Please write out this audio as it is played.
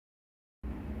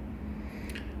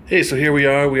Hey, so here we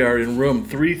are. We are in room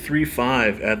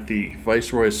 335 at the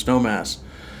Viceroy Snowmass.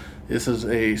 This is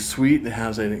a suite that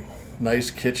has a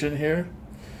nice kitchen here.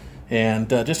 And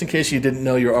just in case you didn't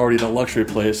know you're already in a luxury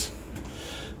place,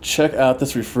 check out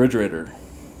this refrigerator.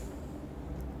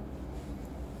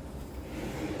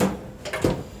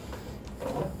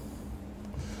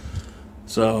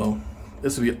 So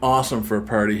this would be awesome for a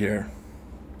party here.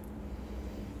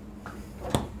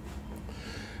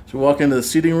 So we walk into the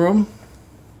seating room.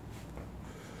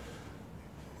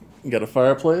 You got a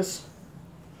fireplace.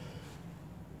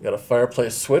 You got a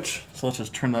fireplace switch. So let's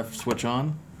just turn that switch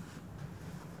on.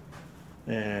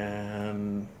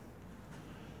 And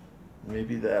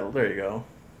maybe there you go.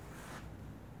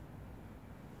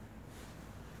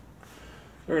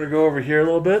 We're going to go over here a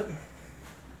little bit.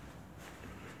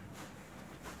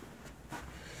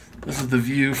 This is the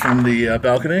view from the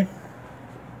balcony.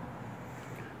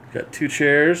 Got two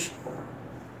chairs.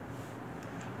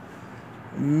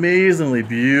 Amazingly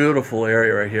beautiful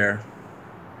area right here.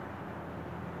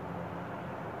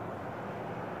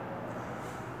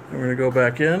 And we're going to go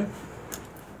back in.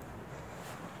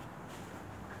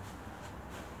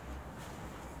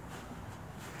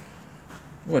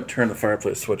 I'm going to turn the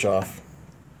fireplace switch off.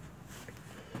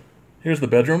 Here's the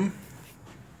bedroom.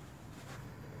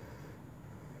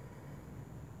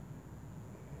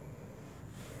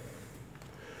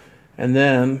 And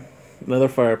then another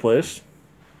fireplace.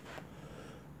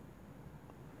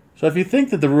 So if you think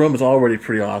that the room is already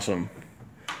pretty awesome,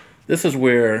 this is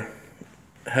where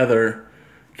Heather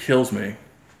kills me.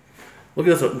 Look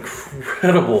at this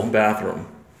incredible bathroom.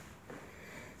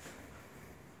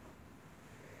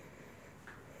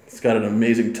 It's got an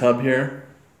amazing tub here.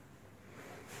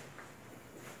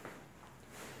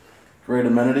 Great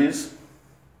amenities.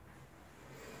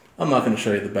 I'm not going to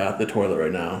show you the toilet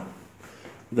right now.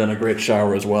 Then a great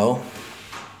shower as well.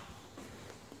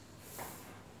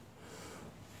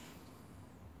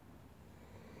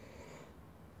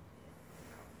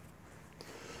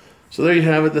 So there you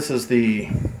have it. This is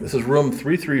room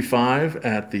 335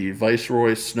 at the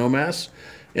Viceroy Snowmass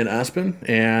in Aspen,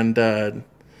 and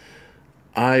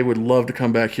I would love to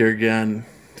come back here again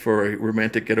for a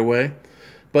romantic getaway.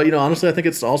 But honestly, I think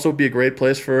it's also be a great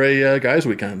place for a guys'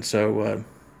 weekend. So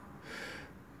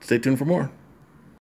stay tuned for more.